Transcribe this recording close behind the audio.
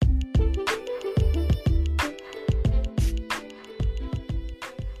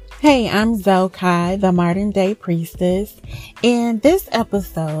Hey, I'm Zokai, the modern day priestess, and this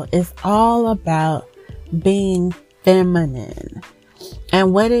episode is all about being feminine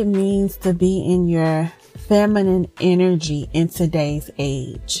and what it means to be in your feminine energy in today's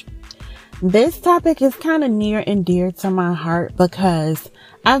age. This topic is kind of near and dear to my heart because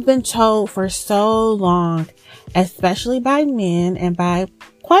I've been told for so long, especially by men and by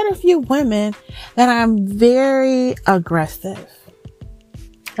quite a few women, that I'm very aggressive.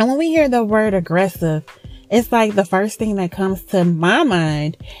 And when we hear the word aggressive, it's like the first thing that comes to my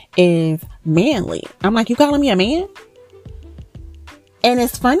mind is manly. I'm like, you calling me a man? And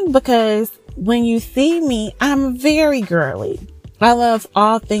it's funny because when you see me, I'm very girly. I love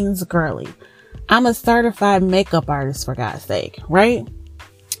all things girly. I'm a certified makeup artist, for God's sake, right?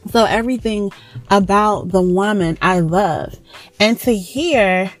 So everything about the woman I love. And to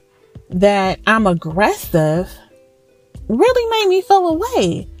hear that I'm aggressive really made me feel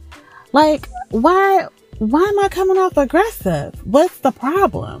away. Like, why am I coming off aggressive? What's the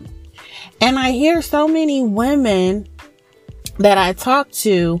problem? And I hear so many women that I talk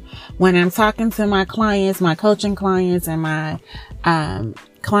to when I'm talking to my clients, my coaching clients, and my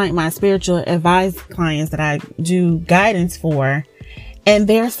my spiritual advice clients that I do guidance for. And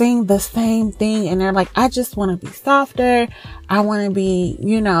they're saying the same thing. And they're like, I just want to be softer. I want to be,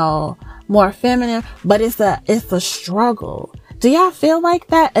 more feminine, but it's a struggle. Do y'all feel like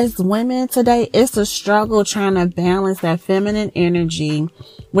that as women today? It's a struggle trying to balance that feminine energy,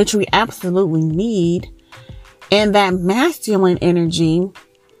 which we absolutely need, and that masculine energy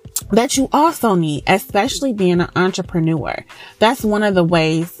that you also need, especially being an entrepreneur. That's one of the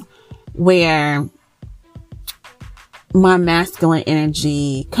ways where my masculine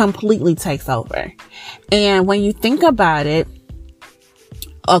energy completely takes over. And when you think about it,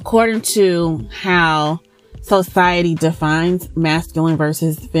 according to how society defines masculine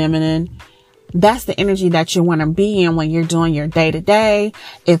versus feminine, that's the energy that you want to be in when you're doing your day to day.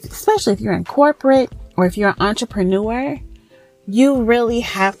 Especially if you're in corporate or if you're an entrepreneur, you really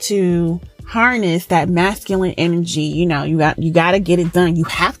have to harness that masculine energy. You got to get it done. You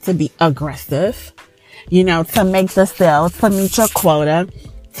have to be aggressive, to make the sales, to meet your quota,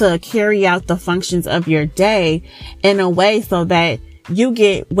 to carry out the functions of your day in a way so that you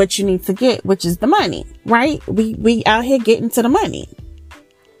get what you need to get, which is the money, right? We out here getting to the money.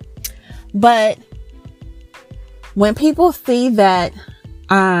 But when people see that,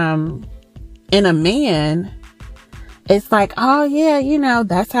 in a man, it's like, oh yeah,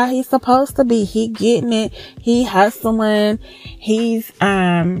 that's how he's supposed to be. He getting it. He hustling. He's,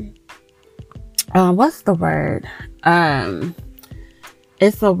 what's the word?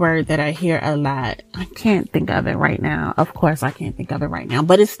 It's a word that I hear a lot. I can't think of it right now. Of course, I can't think of it right now,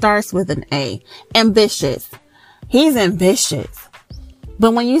 but it starts with an A. Ambitious. He's ambitious.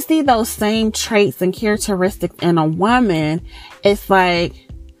 But when you see those same traits and characteristics in a woman, it's like,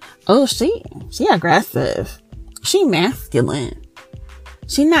 oh, she aggressive. She masculine.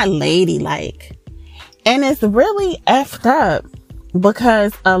 She not ladylike. And it's really effed up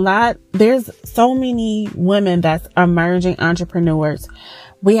because there's so many women that's emerging entrepreneurs.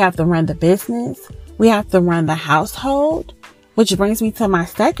 We have to run the business. We have to run the household, which brings me to my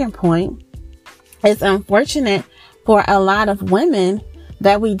second point. It's unfortunate for a lot of women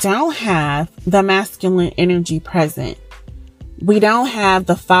that we don't have the masculine energy present. We don't have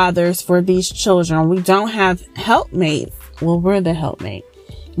the fathers for these children. We don't have helpmates. Well, we're the helpmate,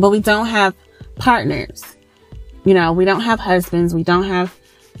 but we don't have partners. We don't have husbands. We don't have,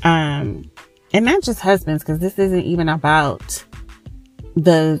 and not just husbands, because this isn't even about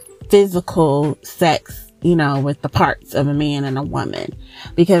the physical sex, with the parts of a man and a woman,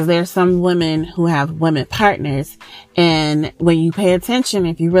 because there's some women who have women partners. And when you pay attention,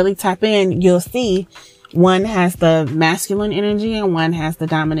 if you really tap in, you'll see one has the masculine energy and one has the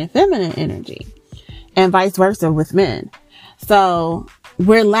dominant feminine energy, and vice versa with men. So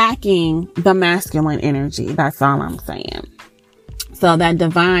we're lacking the masculine energy. That's all I'm saying. So that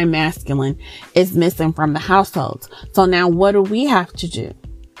divine masculine is missing from the households. So now what do we have to do?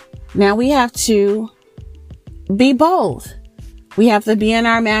 Now we have to be both. We have to be in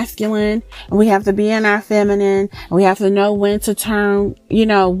our masculine and we have to be in our feminine, and we have to know when to turn,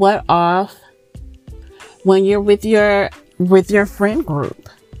 what off when you're with your friend group.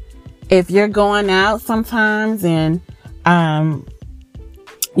 If you're going out sometimes and,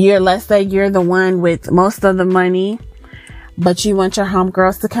 let's say you're the one with most of the money, but you want your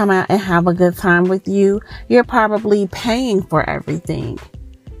homegirls to come out and have a good time with you, you're probably paying for everything.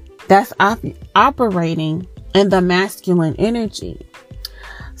 That's operating in the masculine energy.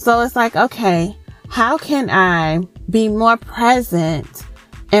 So it's like, okay, how can I be more present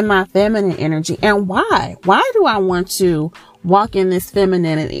in my feminine energy. And why? Why do I want to walk in this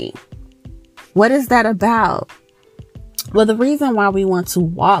femininity? What is that about? Well, the reason why we want to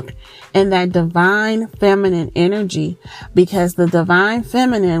walk in that divine feminine energy, because the divine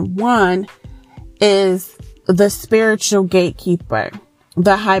feminine, one, is the spiritual gatekeeper,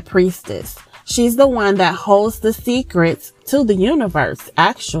 the high priestess. She's the one that holds the secrets to the universe,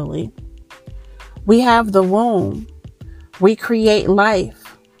 actually. We have the womb. We create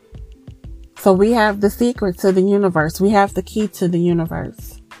life. So we have the secret to the universe. We have the key to the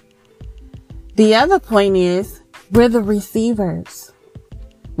universe. The other point is, we're the receivers.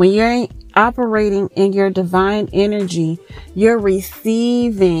 When you're operating in your divine energy, you're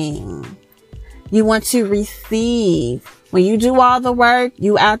receiving. You want to receive. When you do all the work,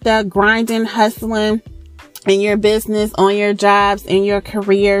 you out there grinding, hustling in your business, on your jobs, in your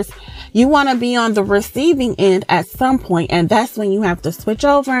careers. You want to be on the receiving end at some point, and that's when you have to switch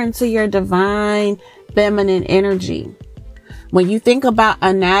over into your divine feminine energy. When you think about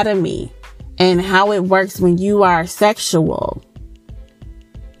anatomy and how it works when you are sexual,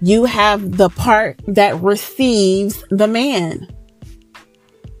 you have the part that receives the man.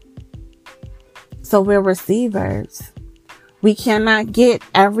 So we're receivers. We cannot get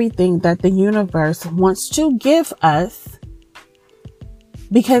everything that the universe wants to give us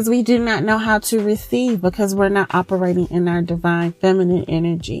because we do not know how to receive, because we're not operating in our divine feminine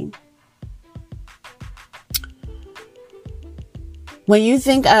energy. When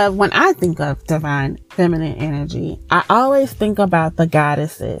I think of divine feminine energy, I always think about the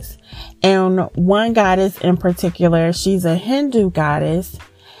goddesses. And one goddess in particular, she's a Hindu goddess,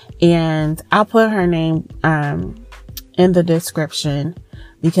 and I'll put her name in the description,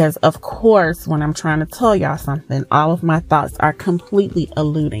 because of course, when I'm trying to tell y'all something, all of my thoughts are completely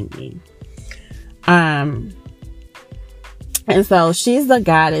eluding me. And so she's the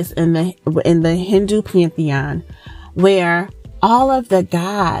goddess in the Hindu pantheon, where all of the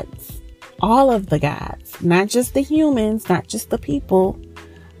gods, not just the humans, not just the people,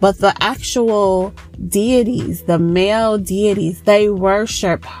 but the actual deities, the male deities, they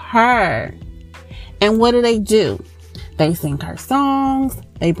worship her. And what do? They sing her songs.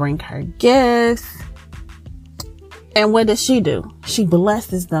 They bring her gifts. And what does she do? She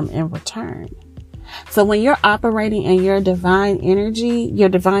blesses them in return. So when you're operating in your divine energy, your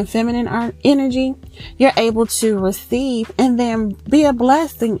divine feminine energy, you're able to receive and then be a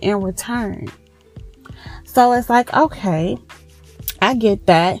blessing in return. So it's like, okay, I get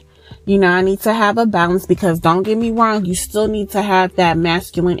that. You know, I need to have a balance, because don't get me wrong, you still need to have that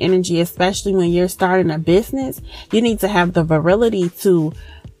masculine energy, especially when you're starting a business. You need to have the virility to,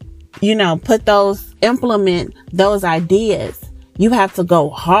 you know, implement those ideas. You have to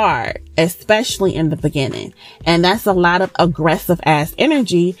go hard, especially in the beginning. And that's a lot of aggressive ass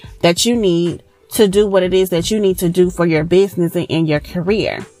energy that you need to do what it is that you need to do for your business and in your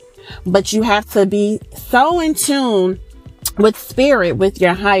career. But you have to be so in tune with spirit, with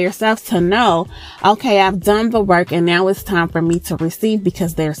your higher self, to know, okay, I've done the work and now it's time for me to receive,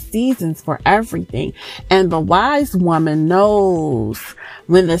 because there's seasons for everything. And the wise woman knows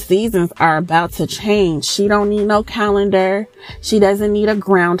when the seasons are about to change. She don't need no calendar. She doesn't need a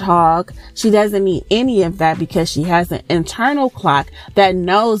groundhog. She doesn't need any of that, because she has an internal clock that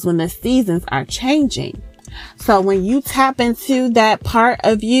knows when the seasons are changing. So when you tap into that part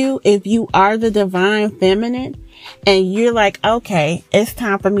of you, if you are the divine feminine, and you're like, okay, it's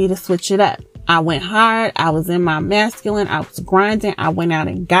time for me to switch it up. I went hard. I was in my masculine. I was grinding. I went out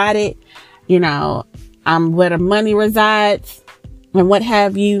and got it. You know, I'm where the money resides and what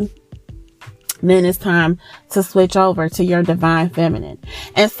have you. Then it's time to switch over to your divine feminine.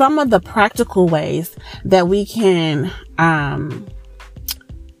 And some of the practical ways that we can,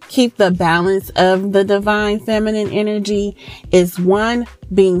 keep the balance of the divine feminine energy is, one,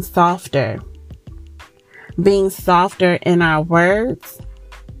 being softer in our words,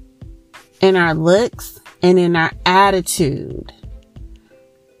 in our looks, and in our attitude.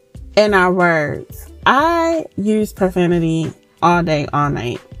 In our words, I use profanity all day, all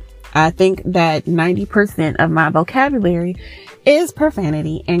night. I think that 90% of my vocabulary is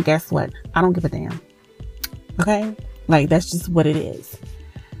profanity. And guess what? I don't give a damn. Okay? Like, that's just what it is.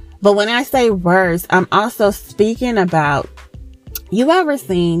 But when I say words, I'm also speaking about, you ever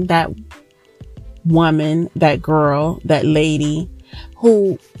seen that woman, that girl, that lady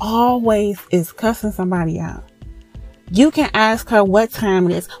who always is cussing somebody out? You can ask her what time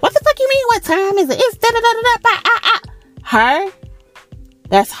it is. What the fuck you mean? What time is it? It's da-da-da-da-da. Her?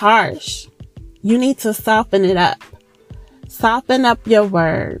 That's harsh. You need to soften it up. Soften up your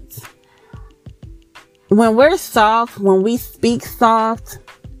words. When we're soft, when we speak soft,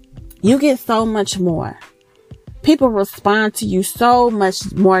 You get so much more. People respond to you so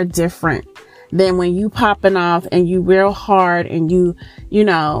much more different than when you popping off and you real hard and you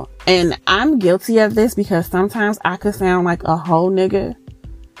know, and I'm guilty of this because sometimes I could sound like a whole nigga.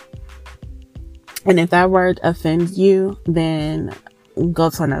 And if that word offends you, then go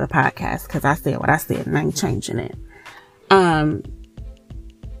to another podcast, because I said what I said and I ain't changing it.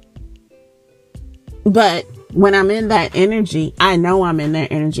 But when I'm in that energy, I know I'm in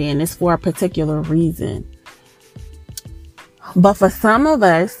that energy and it's for a particular reason. But for some of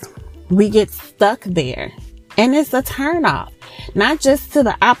us, we get stuck there and it's a turn off, not just to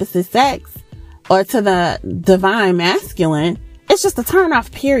the opposite sex or to the divine masculine. It's just a turn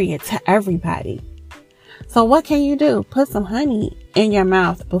off period to everybody. So what can you do? Put some honey in your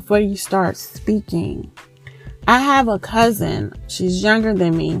mouth before you start speaking. I have a cousin. She's younger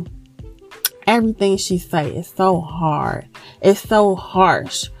than me. Everything she say is so hard. It's so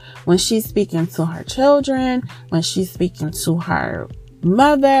harsh. When she's speaking to her children, when she's speaking to her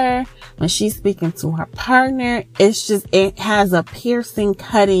mother, when she's speaking to her partner, it has a piercing,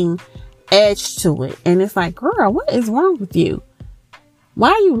 cutting edge to it. And it's like, girl, what is wrong with you?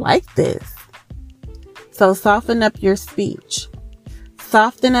 Why are you like this? So soften up your speech.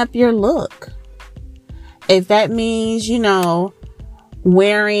 Soften up your look. If that means,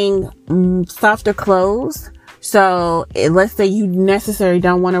 wearing softer clothes. So let's say you necessarily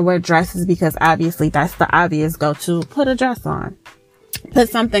don't want to wear dresses because obviously that's the obvious go-to. Put a dress on. Put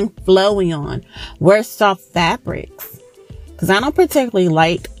something flowy on. Wear soft fabrics. Because I don't particularly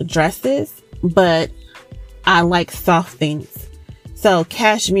like dresses, but I like soft things. So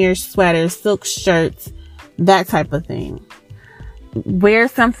cashmere sweaters, silk shirts, that type of thing. Wear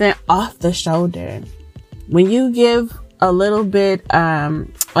something off the shoulder. When you give a little bit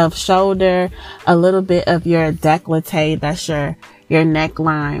of shoulder, a little bit of your décolleté, that's your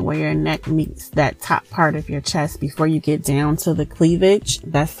neckline, where your neck meets that top part of your chest before you get down to the cleavage,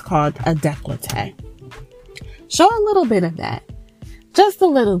 that's called a décolleté. Show a little bit of that, just a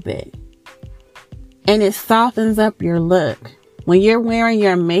little bit, and it softens up your look. When you're wearing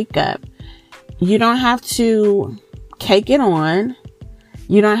your makeup, you don't have to cake it on.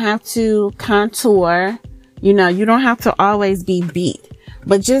 You don't have to contour. You don't have to always be beat,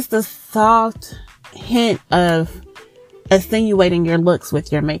 but just a soft hint of attenuating your looks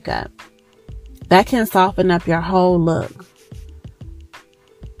with your makeup. That can soften up your whole look.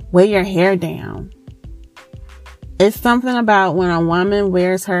 Wear your hair down. It's something about when a woman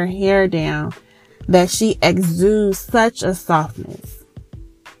wears her hair down that she exudes such a softness.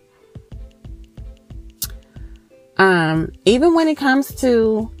 Even when it comes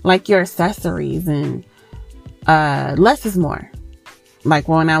to like your accessories and less is more. Like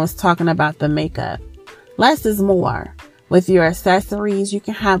when I was talking about the makeup, less is more. With your accessories, you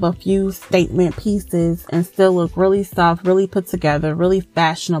can have a few statement pieces and still look really soft, really put together, really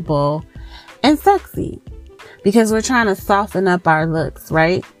fashionable and sexy, because we're trying to soften up our looks,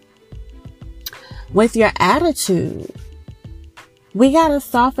 right? With your attitude, we got to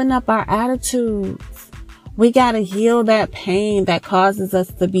soften up our attitudes. We got to heal that pain that causes us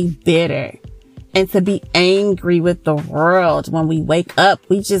to be bitter and to be angry with the world. When we wake up,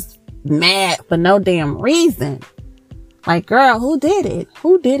 we just mad for no damn reason. Like, girl, who did it?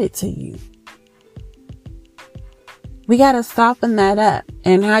 Who did it to you? We got to soften that up.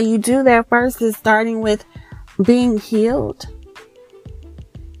 And how you do that first is starting with being healed.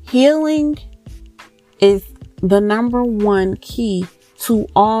 Healing is the number one key to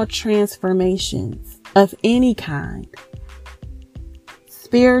all transformations of any kind.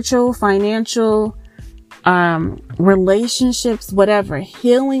 Spiritual, financial, relationships, whatever.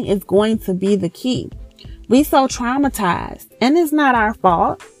 Healing is going to be the key. We so traumatized, and it's not our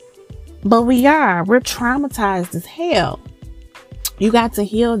fault, but we're traumatized as hell. You got to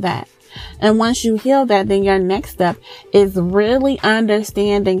heal that. And once you heal that, then your next step is really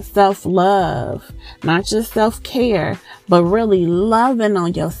understanding self-love, not just self-care, but really loving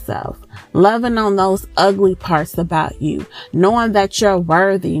on yourself, loving on those ugly parts about you, knowing that you're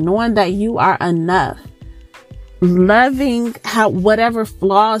worthy, knowing that you are enough, loving whatever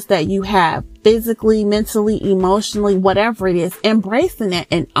flaws that you have, physically, mentally, emotionally, whatever it is, embracing it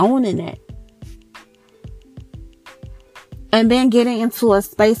and owning it. And then getting into a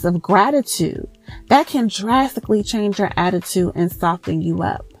space of gratitude that can drastically change your attitude and soften you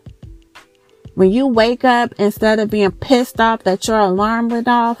up. When you wake up, instead of being pissed off that your alarm went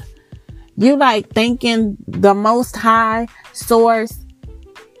off, you like thanking the Most High Source,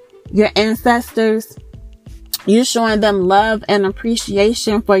 your ancestors. You showing them love and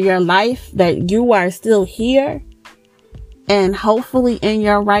appreciation for your life, that you are still here and hopefully in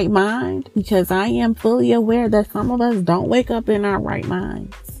your right mind, because I am fully aware that some of us don't wake up in our right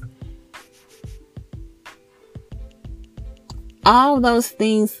minds. All those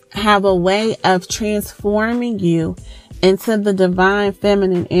things have a way of transforming you into the divine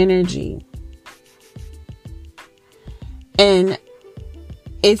feminine energy. And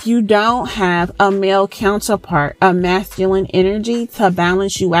if you don't have a male counterpart, a masculine energy to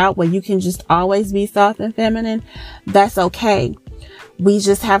balance you out where you can just always be soft and feminine, that's okay. We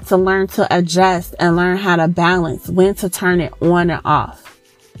just have to learn to adjust and learn how to balance, when to turn it on and off.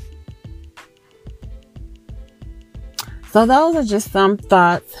 So those are just some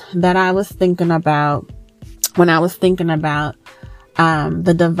thoughts that I was thinking about when I was thinking about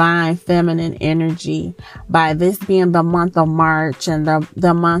the divine feminine energy, by this being the month of March and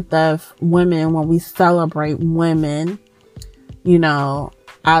the month of women, when we celebrate women. You know,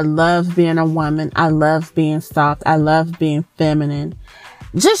 I love being a woman. I love being soft. I love being feminine.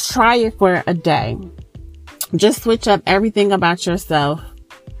 Just try it for a day. Just switch up everything about yourself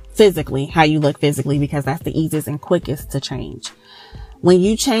physically, how you look physically, because that's the easiest and quickest to change. When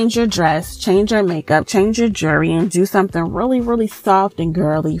you change your dress, change your makeup, change your jewelry, and do something really, really soft and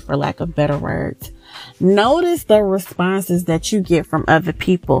girly, for lack of better words, notice the responses that you get from other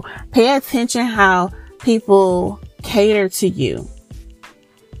people. Pay attention how people cater to you.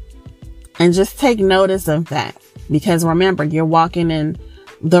 And just take notice of that. Because remember, you're walking in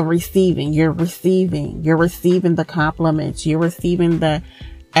the receiving. You're receiving the compliments. You're receiving the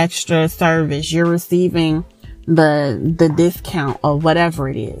extra service. You're receiving the discount or whatever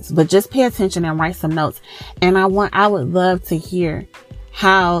it is. But just pay attention and write some notes. And I would love to hear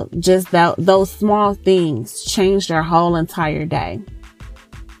how just those small things change their whole entire day.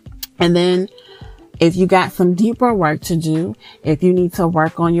 And then if you got some deeper work to do, if you need to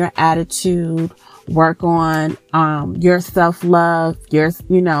work on your attitude, work on your self-love,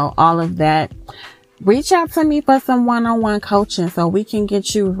 all of that, reach out to me for some one-on-one coaching so we can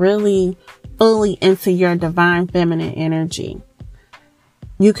get you really fully into your divine feminine energy.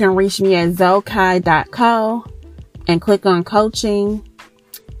 You can reach me at zokai.co and click on coaching.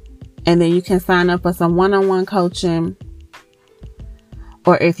 And then you can sign up for some one-on-one coaching.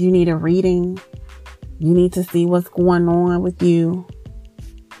 Or if you need a reading, you need to see what's going on with you.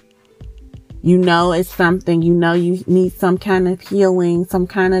 You know it's something, you need some kind of healing, some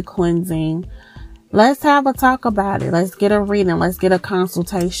kind of cleansing. Let's have a talk about it. Let's get a reading. Let's get a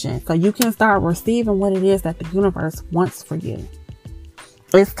consultation so you can start receiving what it is that the universe wants for you.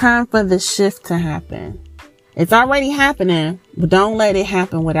 It's time for the shift to happen. It's already happening, but don't let it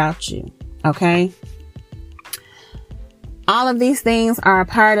happen without you. Okay? All of these things are a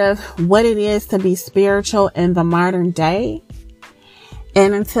part of what it is to be spiritual in the modern day.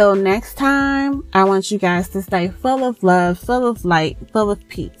 And until next time, I want you guys to stay full of love, full of light, full of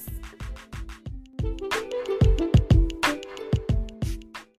peace.